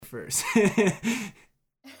first.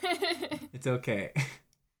 It's okay.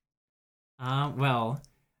 Well,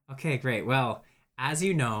 okay, great. Well, as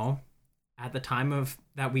you know, at the time of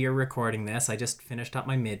that we are recording this, I just finished up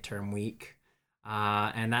my midterm week.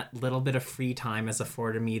 And that little bit of free time has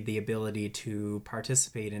afforded me the ability to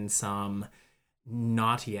participate in some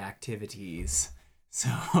naughty activities. So,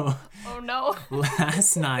 Oh no.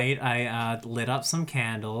 last night I lit up some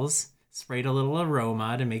candles, sprayed a little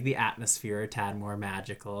aroma to make the atmosphere a tad more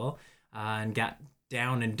magical, and got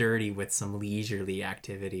down and dirty with some leisurely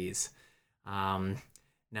activities. Now,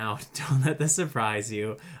 don't let this surprise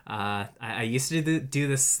you. I used to do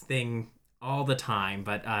this thing all the time,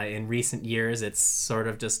 but in recent years, it's sort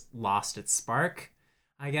of just lost its spark,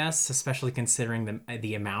 I guess, especially considering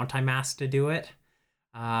the amount I'm asked to do it.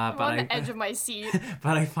 I'm on the edge of my seat.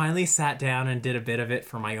 But I finally sat down and did a bit of it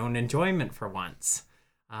for my own enjoyment for once.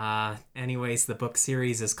 Anyways, the book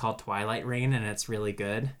series is called Twilight Rain, and it's really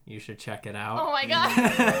good. You should check it out. Oh my god.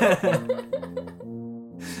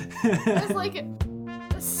 I was like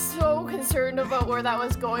so concerned about where that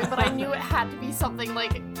was going, but I knew it had to be something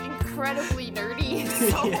like incredibly nerdy.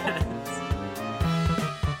 So. Yes.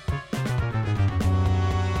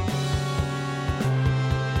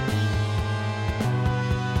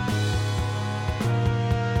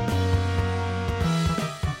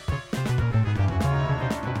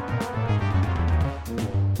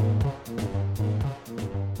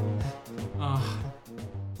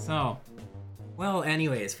 So, well,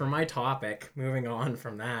 anyways, for my topic, moving on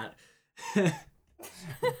from that.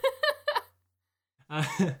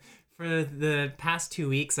 For the past 2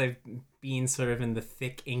 weeks, I've been sort of in the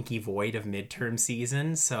thick, inky void of midterm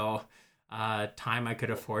season, so time I could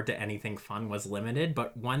afford to anything fun was limited.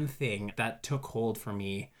 But one thing that took hold for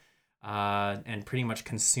me and pretty much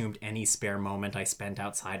consumed any spare moment I spent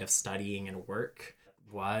outside of studying and work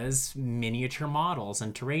was miniature models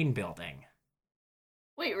and terrain building.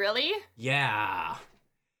 Wait, really? Yeah.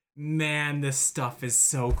 Man, this stuff is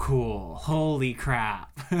so cool. Holy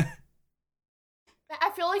crap.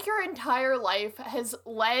 I feel like your entire life has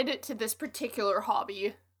led to this particular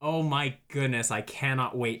hobby. Oh my goodness, I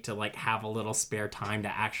cannot wait to have a little spare time to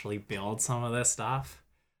actually build some of this stuff.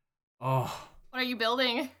 Oh. What are you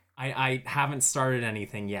building? I haven't started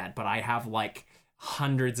anything yet, but I have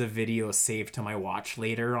hundreds of videos saved to my watch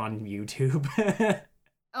later on YouTube.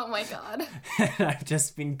 Oh my god. I've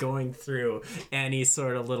just been going through any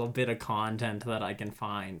sort of little bit of content that I can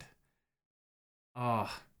find. Oh,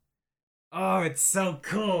 it's so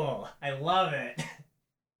cool. I love it.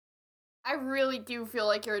 I really do feel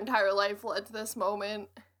like your entire life led to this moment.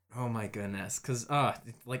 Oh my goodness, because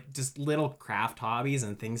just little craft hobbies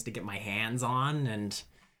and things to get my hands on, and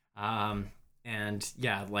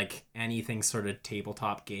yeah, anything sort of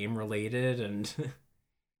tabletop game related. And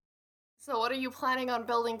So what are you planning on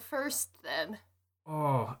building first then?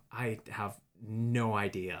 oh, I have no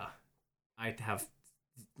idea. I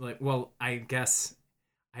guess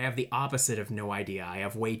I have the opposite of no idea. I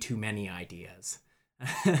have way too many ideas.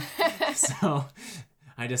 So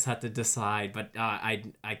I just have to decide, but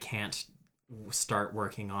I can't start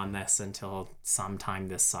working on this until sometime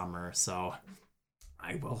this summer, so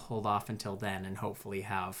I will hold off until then and hopefully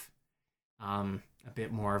have a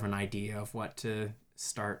bit more of an idea of what to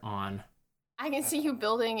start on. I can see you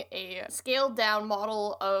building a scaled down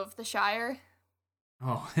model of the Shire.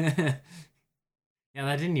 Oh, yeah,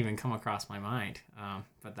 that didn't even come across my mind.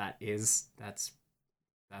 But that's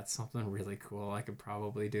something really cool I could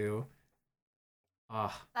probably do.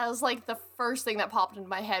 Oh. That was the first thing that popped into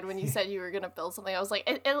my head when you said you were gonna build something. I was like,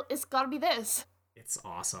 it's gotta be this. It's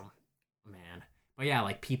awesome, man. But yeah,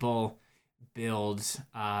 people build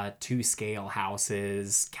to scale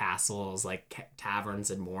houses, castles, taverns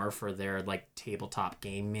and more for their tabletop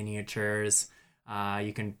game miniatures.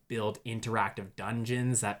 You can build interactive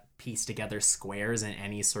dungeons that piece together squares in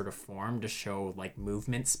any sort of form to show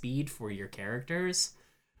movement speed for your characters.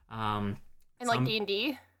 And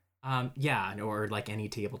D&D? Yeah, or any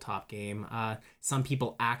tabletop game. Some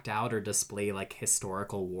people act out or display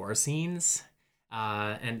historical war scenes.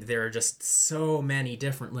 And there are just so many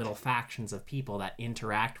different little factions of people that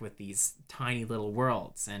interact with these tiny little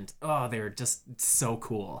worlds, and they're just so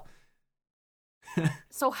cool.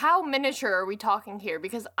 So how miniature are we talking here?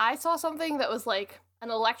 Because I saw something that was an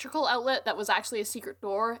electrical outlet that was actually a secret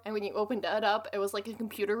door, and when you opened it up, it was a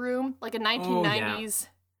computer room, a 1990s. Yeah.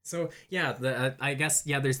 So yeah, I guess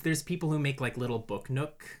there's people who make little book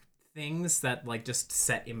nook things that just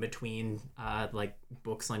set in between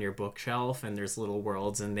books on your bookshelf, and there's little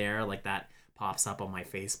worlds in there that pops up on my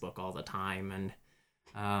Facebook all the time,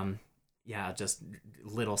 and yeah, just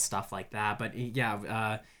little stuff like that. But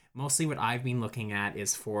yeah, mostly what I've been looking at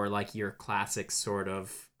is for like your classic sort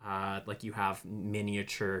of like you have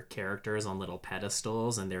miniature characters on little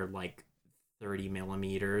pedestals and they're like 30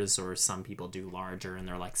 millimeters, or some people do larger and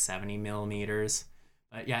they're like 70 millimeters.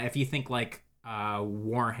 But yeah, if you think like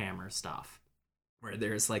Warhammer stuff, where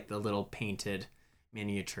there's like the little painted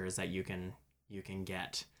miniatures that you can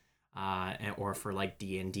get, or for like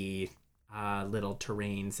D&D, little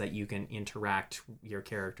terrains that you can interact your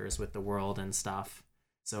characters with the world and stuff.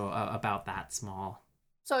 So about that small.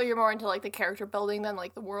 So you're more into like the character building than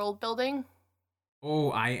like the world building?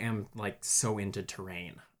 Oh, I am like so into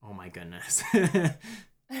terrain. Oh my goodness.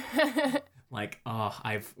 Like, oh,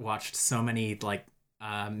 I've watched so many like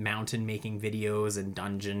mountain making videos and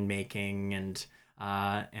dungeon making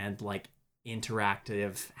and like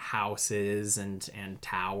interactive houses and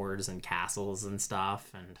towers and castles and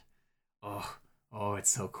stuff, and oh, it's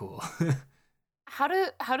so cool. How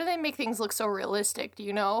do they make things look so realistic? Do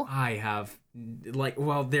you know? I have like,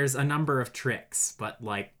 well, there's a number of tricks, but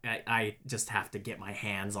like I just have to get my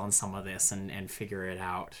hands on some of this and figure it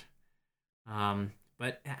out.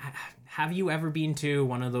 But have you ever been to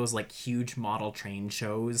one of those like huge model train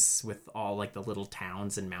shows with all like the little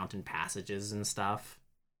towns and mountain passages and stuff?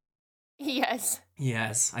 Yes.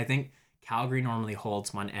 Yes, I think Calgary normally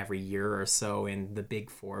holds one every year or so in the Big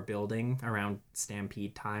Four building around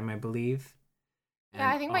Stampede time, I believe. Yeah, And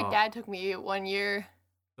I think my dad took me 1 year.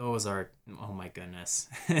 those are, oh my goodness.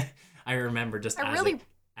 I remember just I really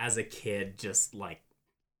as a kid just like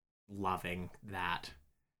loving that.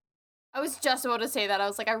 I was just about to say that. I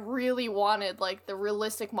was like, I really wanted like the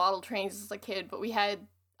realistic model trains as a kid, but we had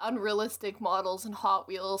unrealistic models and Hot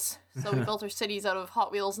Wheels. So we built our cities out of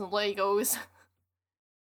Hot Wheels and Legos.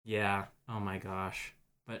 Yeah. Oh my gosh.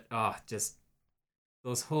 But just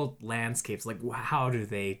those whole landscapes, like how do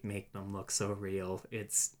they make them look so real?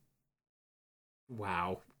 It's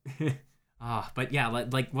wow. But yeah,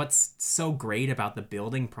 like what's so great about the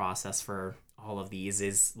building process for all of these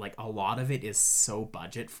is like a lot of it is so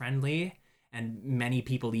budget friendly, and many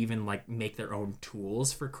people even like make their own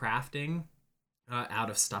tools for crafting out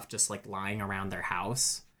of stuff just like lying around their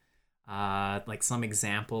house. Like some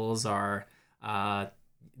examples are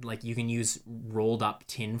like you can use rolled up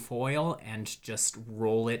tin foil and just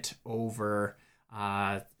roll it over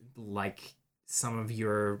like some of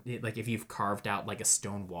your, like if you've carved out like a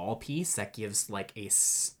stone wall piece that gives like a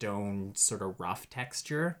stone sort of rough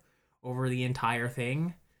texture over the entire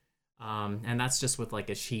thing. And that's just with like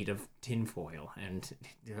a sheet of tin foil and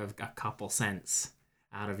a couple cents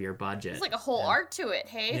out of your budget. There's like a whole art to it,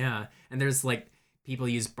 hey? Yeah, and there's like people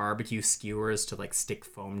use barbecue skewers to like stick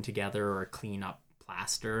foam together or clean up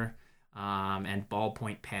plaster. And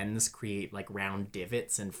ballpoint pens create like round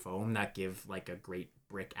divots in foam that give like a great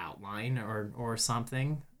brick outline or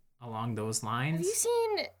something along those lines. Have you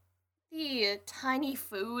seen the tiny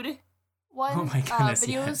food one? Oh my goodness, videos?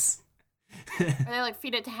 yes. Where they like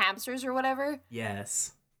feed it to hamsters or whatever?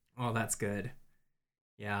 Yes. Oh, that's good.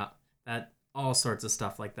 Yeah, that all sorts of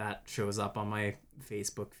stuff like that shows up on my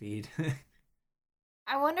Facebook feed.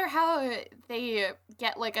 I wonder how they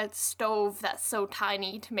get like a stove that's so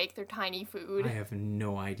tiny to make their tiny food. I have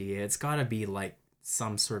no idea. It's got to be like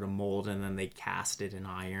some sort of mold and then they cast it in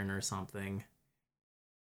iron or something.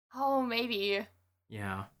 Oh, maybe.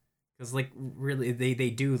 Yeah. Because like really they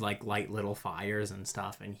do like light little fires and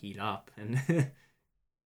stuff and heat up and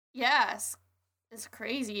Yes. It's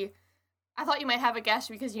crazy. I thought you might have a guess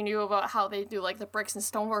because you knew about how they do like the bricks and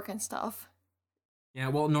stonework and stuff. Yeah,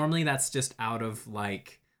 well, normally that's just out of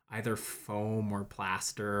like either foam or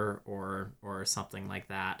plaster or something like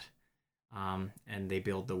that. And they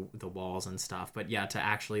build the walls and stuff. But yeah, to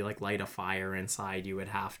actually like light a fire inside, you would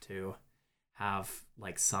have to have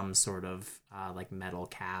like some sort of like metal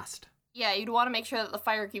cast. Yeah, you'd want to make sure that the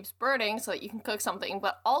fire keeps burning so that you can cook something,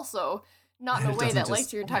 but also not in a It way doesn't that just-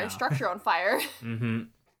 lights your entire yeah. structure on fire. Mm-hmm.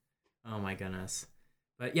 Oh my goodness.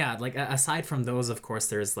 But yeah, like aside from those, of course,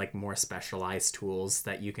 there's like more specialized tools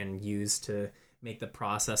that you can use to make the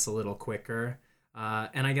process a little quicker.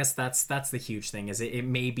 And I guess that's the huge thing is it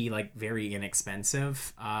may be like very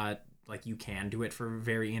inexpensive. Like you can do it for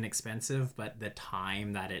very inexpensive, but the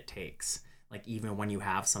time that it takes, like even when you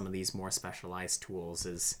have some of these more specialized tools,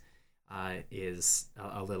 is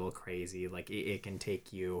a little crazy. Like it can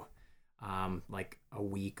take you like a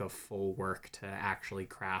week of full work to actually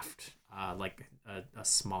craft like a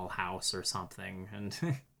small house or something, and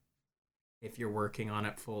if you're working on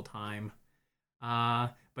it full time.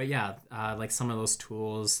 But yeah, like some of those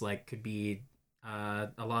tools like could be a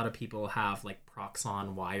lot of people have like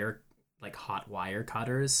Proxon wire, like hot wire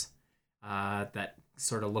cutters that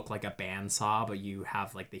sort of look like a bandsaw, but you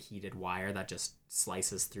have like the heated wire that just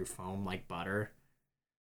slices through foam like butter.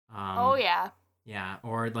 Oh yeah. Yeah,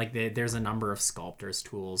 or like there's a number of sculptors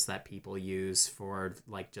tools that people use for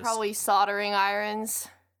like just Probably soldering irons.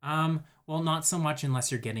 well, not so much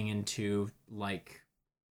unless you're getting into like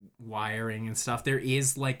wiring and stuff. There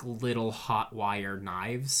is like little hot wire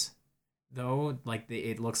knives though, like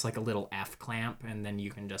it looks like a little F clamp, and then you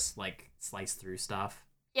can just like slice through stuff.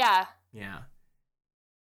 Yeah. Yeah.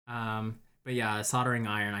 But yeah, a soldering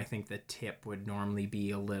iron, I think the tip would normally be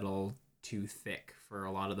a little too thick for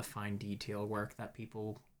a lot of the fine detail work that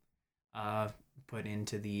people put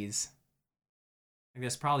into these. Like,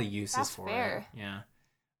 there's probably uses That's for fair. it. Yeah.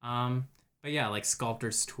 But yeah, like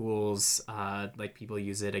sculptor's tools, like people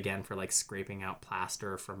use it again for like scraping out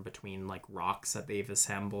plaster from between like rocks that they've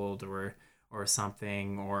assembled or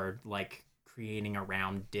something, or like creating a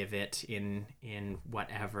round divot in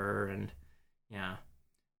whatever. And yeah.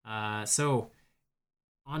 So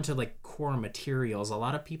onto like core materials, a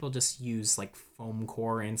lot of people just use like foam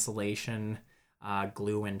core insulation,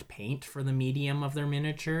 glue and paint for the medium of their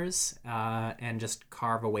miniatures, and just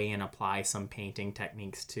carve away and apply some painting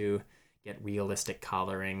techniques to get realistic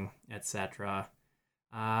coloring, etc.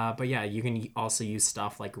 But yeah, you can also use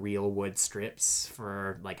stuff like real wood strips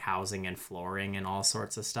for like housing and flooring and all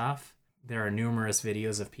sorts of stuff. There are numerous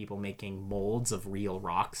videos of people making molds of real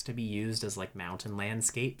rocks to be used as like mountain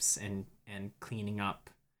landscapes, and cleaning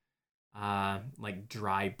up like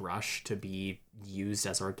dry brush to be used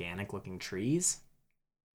as organic looking trees.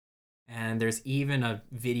 And there's even a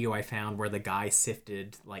video I found where the guy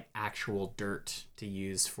sifted like actual dirt to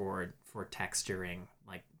use for texturing,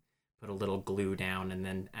 like put a little glue down and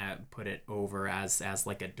then put it over as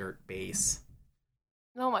like a dirt base.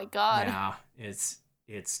 Oh my god. Yeah,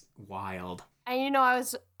 it's wild. And you know, I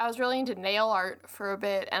was really into nail art for a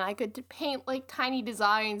bit, and I could paint like tiny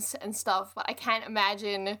designs and stuff, but I can't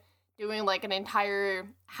imagine doing like an entire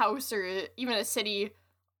house or even a city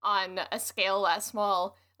on a scale that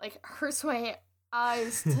small. Like, hurts my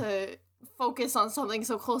eyes to focus on something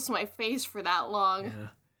so close to my face for that long. Yeah.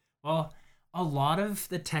 Well, a lot of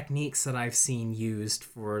the techniques that I've seen used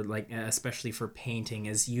for like, especially for painting,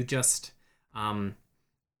 is you just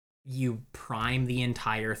you prime the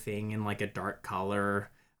entire thing in like a dark color.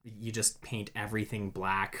 You just paint everything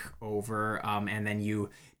black over, and then you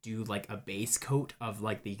do like a base coat of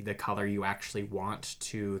like the color you actually want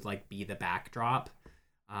to like be the backdrop.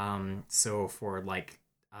 So for like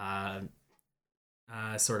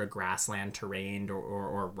sort of grassland terrain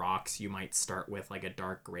or rocks, you might start with like a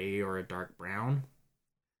dark gray or a dark brown.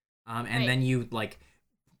 And Right. then you like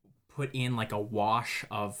put in like a wash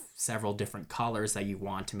of several different colors that you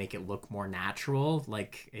want to make it look more natural.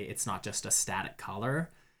 Like it's not just a static color.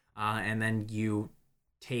 And then you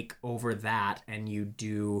take over that and you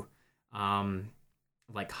do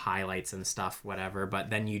like highlights and stuff, whatever. But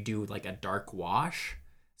then you do like a dark wash.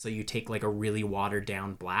 So you take like a really watered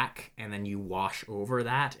down black and then you wash over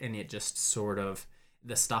that, and it just sort of,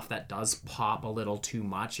 the stuff that does pop a little too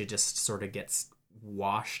much, it just sort of gets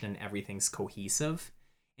washed and everything's cohesive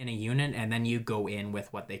in a unit. And then you go in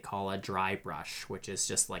with what they call a dry brush, which is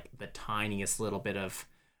just like the tiniest little bit of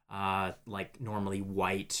like normally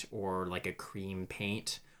white or like a cream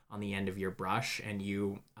paint on the end of your brush, and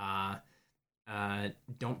you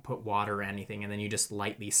don't put water or anything, and then you just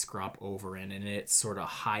lightly scrub over it, and it sort of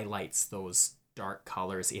highlights those dark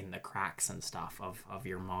colors in the cracks and stuff of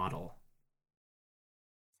your model.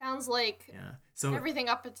 Sounds like Yeah. So everything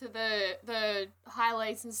up into the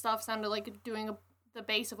highlights and stuff sounded like doing the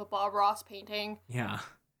base of a Bob Ross painting. yeah.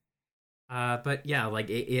 But yeah, like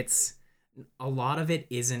it's a lot of it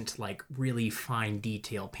isn't like really fine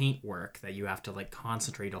detail paint work that you have to like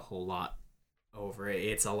concentrate a whole lot over.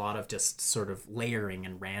 It's a lot of just sort of layering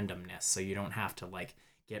and randomness, so you don't have to like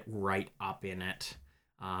get right up in it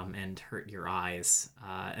and hurt your eyes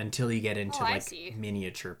until you get into I like see.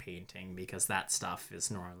 miniature painting, because that stuff is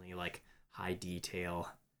normally like high detail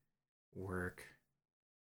work.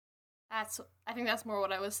 I think that's more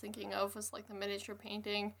what I was thinking of, was like the miniature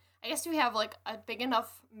painting. I guess if you have like a big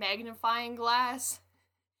enough magnifying glass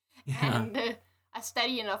Yeah. and a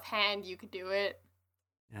steady enough hand, you could do it.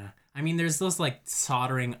 Yeah. I mean, there's those like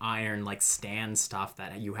soldering iron like stand stuff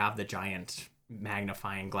that you have the giant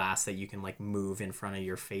magnifying glass that you can like move in front of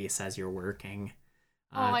your face as you're working.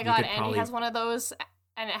 Oh my You god, could Andy probably- has one of those,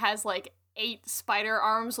 and it has like 8 spider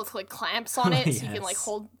arms with like clamps on it, so you can like Yes.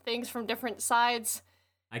 hold things from different sides.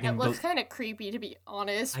 I It can looks kind of creepy, to be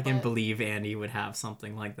honest. I can but believe Andy would have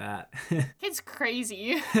something like that. it's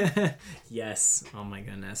crazy. Yes. Oh my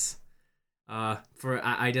goodness.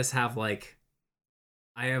 I just have like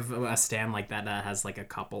I have a stand like that that has like a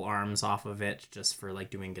couple arms off of it just for like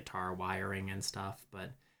doing guitar wiring and stuff.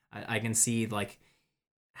 But I can see like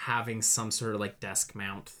having some sort of like desk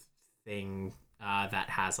mount thing that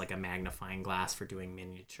has like a magnifying glass for doing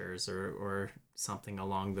miniatures or something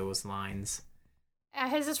along those lines.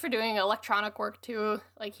 His is for doing electronic work too.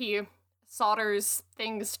 Like he solders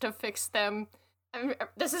things to fix them.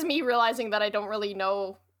 This is me realizing that I don't really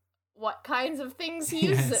know what kinds of things he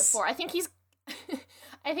uses it for. I think he's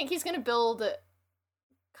I think he's gonna build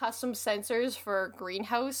custom sensors for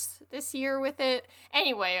greenhouse this year with it.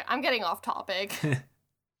 Anyway, I'm getting off topic.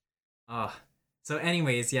 Oh, so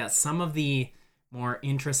anyways, yeah, some of the more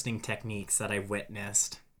interesting techniques that I've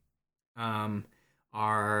witnessed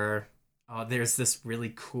are there's this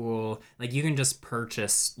really cool, like you can just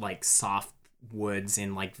purchase like soft woods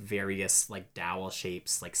in like various like dowel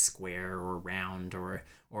shapes, like square or round or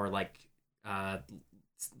uh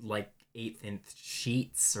like 1/8 inch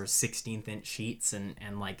sheets or 16th-inch sheets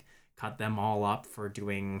and like cut them all up for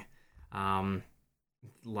doing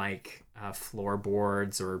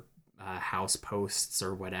floorboards or house posts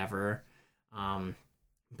or whatever.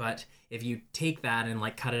 But if you take that and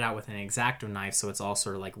like cut it out with an X-Acto knife, so it's all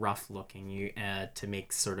sort of like rough looking, you to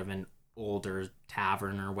make sort of an older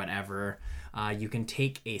tavern or whatever, you can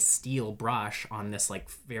take a steel brush on this like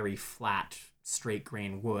very flat, straight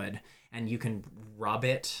grain wood, and you can rub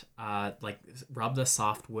it, rub the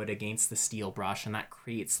soft wood against the steel brush, and that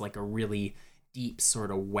creates like a really deep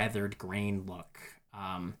sort of weathered grain look.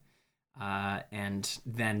 And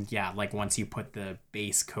then yeah, like once you put the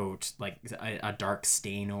base coat, like a dark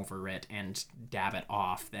stain over it and dab it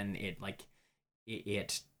off, then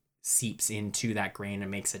it seeps into that grain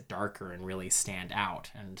and makes it darker and really stand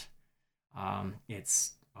out. And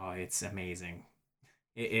it's amazing.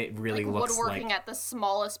 It really like looks woodworking like at the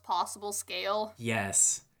smallest possible scale.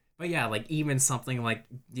 yes. But yeah, like even something like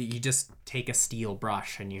you just take a steel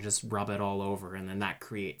brush and you just rub it all over, and then that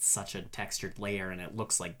creates such a textured layer and it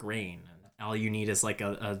looks like grain. And all you need is like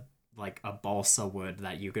a balsa wood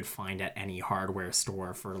that you could find at any hardware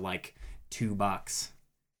store for like $2.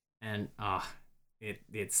 And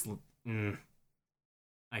it's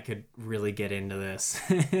I could really get into this.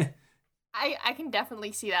 I can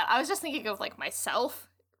definitely see that. I was just thinking of like myself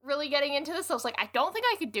really getting into this. I was like, I don't think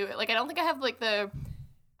I could do it. Like I don't think I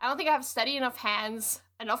have steady enough hands,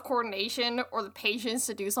 enough coordination, or the patience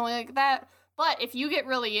to do something like that. But if you get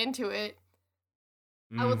really into it,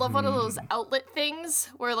 I would love one of those outlet things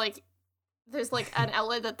where like there's like an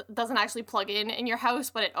outlet that doesn't actually plug in your house,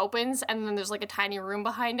 but it opens, and then there's like a tiny room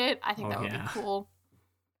behind it. I think that would be cool.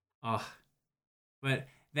 Oh, but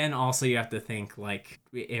then also you have to think like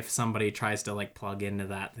if somebody tries to like plug into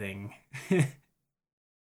that thing.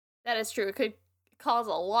 That is true. It could cause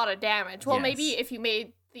a lot of damage. Well, Yes. maybe if you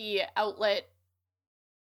made the outlet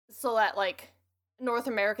so that like North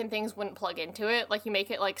American things wouldn't plug into it, like you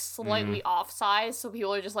make it like slightly off size, so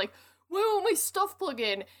people are just like, where will my stuff plug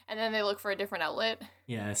in? And then they look for a different outlet.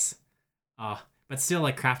 Yes. But still,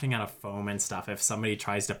 like crafting out of foam and stuff, if somebody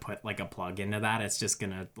tries to put like a plug into that, it's just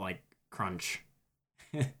gonna like crunch.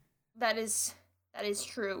 That is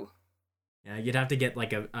true. Yeah, you'd have to get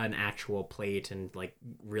like an actual plate and like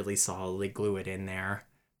really solidly glue it in there.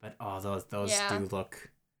 But those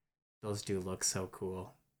do look so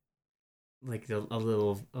cool. Like a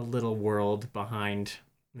little world behind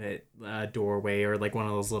the doorway, or like one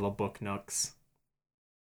of those little book nooks.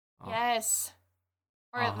 Oh. Yes.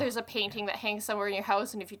 Or there's a painting that hangs somewhere in your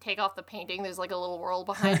house, and if you take off the painting, there's like a little world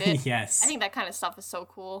behind it. Yes. I think that kind of stuff is so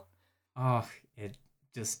cool. Oh, it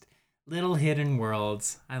just little hidden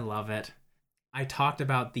worlds. I love it. I talked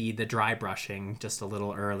about the dry brushing just a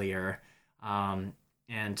little earlier. And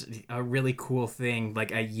a really cool thing,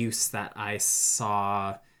 like a use that I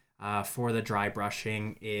saw for the dry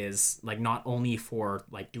brushing is like not only for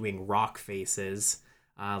like doing rock faces,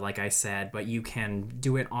 like I said, but you can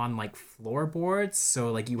do it on like floorboards.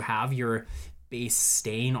 So like you have your base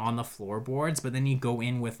stain on the floorboards, but then you go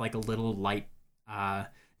in with like a little light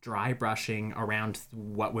dry brushing around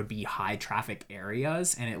what would be high traffic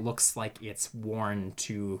areas, and it looks like it's worn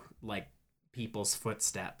to like people's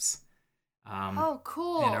footsteps. Oh,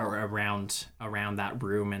 cool! And around that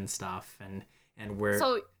room and stuff, and where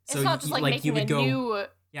so it's not just like making new.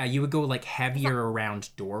 Yeah, you would go like heavier around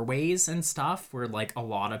doorways and stuff where like a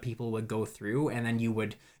lot of people would go through, and then you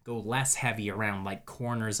would go less heavy around like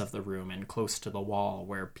corners of the room and close to the wall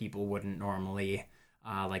where people wouldn't normally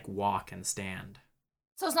like walk and stand.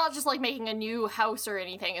 So it's not just like making a new house or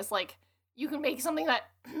anything. It's like you can make something that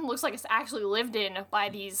looks like it's actually lived in by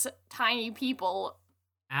these tiny people.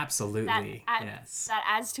 Absolutely. Yes. That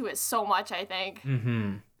adds to it so much, I think.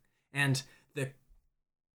 Mm-hmm. And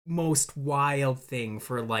most wild thing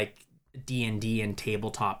for like D&D and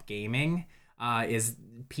tabletop gaming is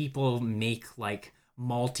people make like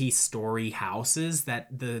multi-story houses that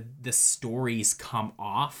the stories come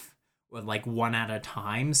off like one at a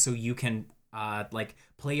time, so you can like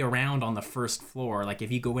play around on the first floor. Like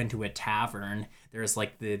if you go into a tavern, there's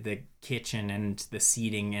like the kitchen and the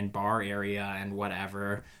seating and bar area and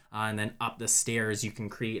whatever, and then up the stairs you can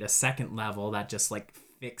create a second level that just like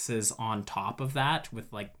fixes on top of that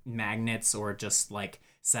with like magnets or just like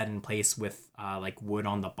set in place with like wood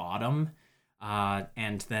on the bottom,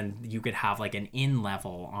 and then you could have like an inn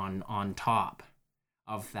level on top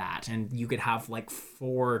of that, and you could have like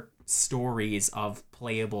 4 stories of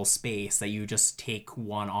playable space that you just take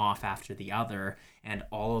one off after the other, and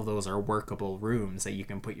all of those are workable rooms that you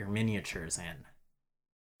can put your miniatures in.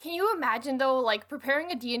 Can you imagine though, like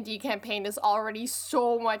preparing a D&D campaign is already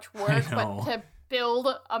so much work, but to build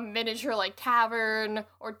a miniature like tavern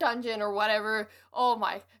or dungeon or whatever, oh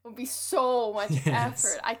my, it would be so much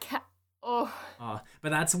effort. I can't. But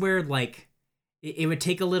that's where like it would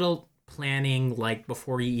take a little planning like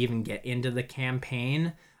before you even get into the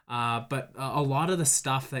campaign. But a lot of the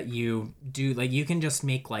stuff that you do, like you can just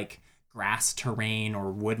make like grass terrain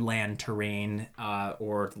or woodland terrain,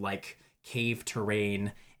 or like cave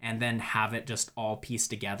terrain, and then have it just all pieced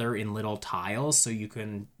together in little tiles so you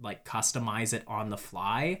can like customize it on the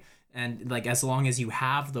fly. And like as long as you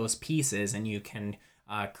have those pieces and you can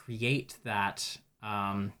create that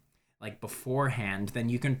like beforehand, then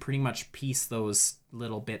you can pretty much piece those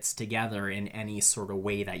little bits together in any sort of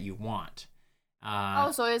way that you want.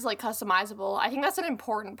 So it's like customizable. I think that's an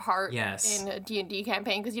important part in a D&D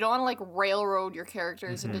campaign, because you don't want to like railroad your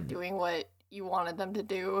characters into doing what you wanted them to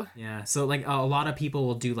do. Yeah, so like a lot of people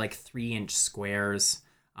will do like 3-inch squares,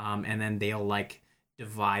 and then they'll like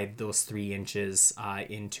divide those 3 inches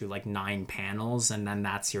into like 9 panels, and then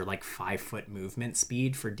that's your like 5-foot movement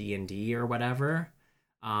speed for D&D or whatever.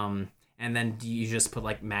 And then you just put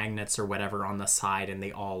like magnets or whatever on the side, and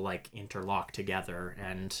they all like interlock together,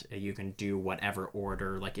 and you can do whatever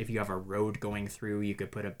order. Like if you have a road going through, you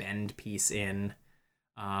could put a bend piece in,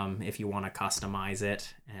 if you want to customize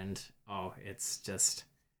it. And it's just,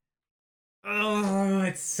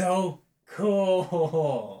 it's so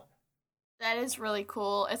cool. That is really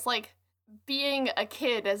cool. It's like being a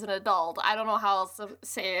kid as an adult. I don't know how else to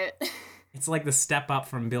say it. It's like the step up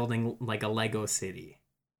from building like a Lego city.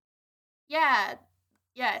 Yeah,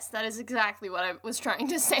 yes, that is exactly what I was trying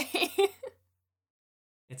to say.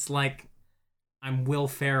 It's like I'm Will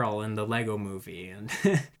Ferrell in the Lego movie, and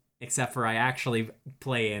except for I actually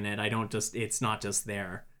play in it. It's not just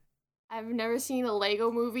there. I've never seen a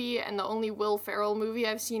Lego movie, and the only Will Ferrell movie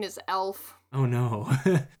I've seen is Elf. Oh no.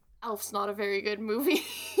 Elf's not a very good movie.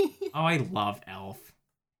 Oh, I love Elf.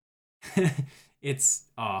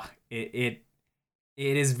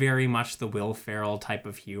 It is very much the Will Ferrell type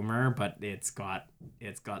of humor, but it's got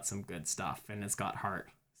some good stuff, and it's got heart.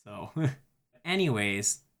 So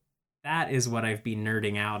anyways, that is what I've been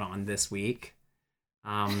nerding out on this week.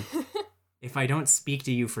 If I don't speak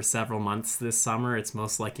to you for several months this summer, it's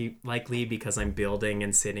most likely because I'm building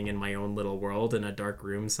and sitting in my own little world in a dark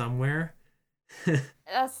room somewhere.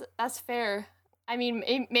 That's fair. I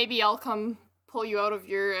mean, maybe I'll come pull you out of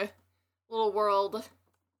your little world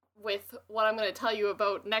with what I'm going to tell you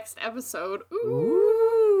about next episode.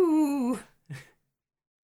 Ooh.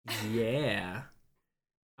 Yeah.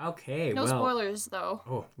 Okay, no spoilers, though.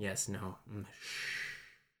 Oh, yes, no.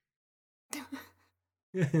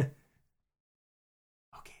 Okay,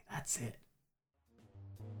 that's it.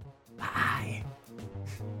 Bye.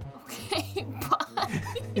 Okay, bye.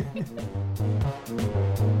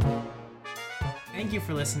 Thank you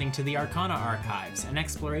for listening to the Arcana Archives, an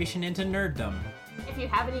exploration into nerddom. If you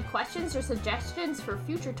have any questions or suggestions for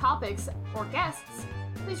future topics or guests,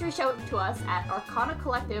 please reach out to us at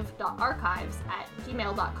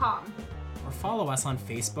arcanacollective.archives@gmail.com. Or follow us on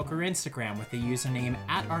Facebook or Instagram with the username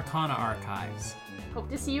 @Arcana Archives. Hope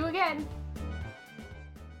to see you again.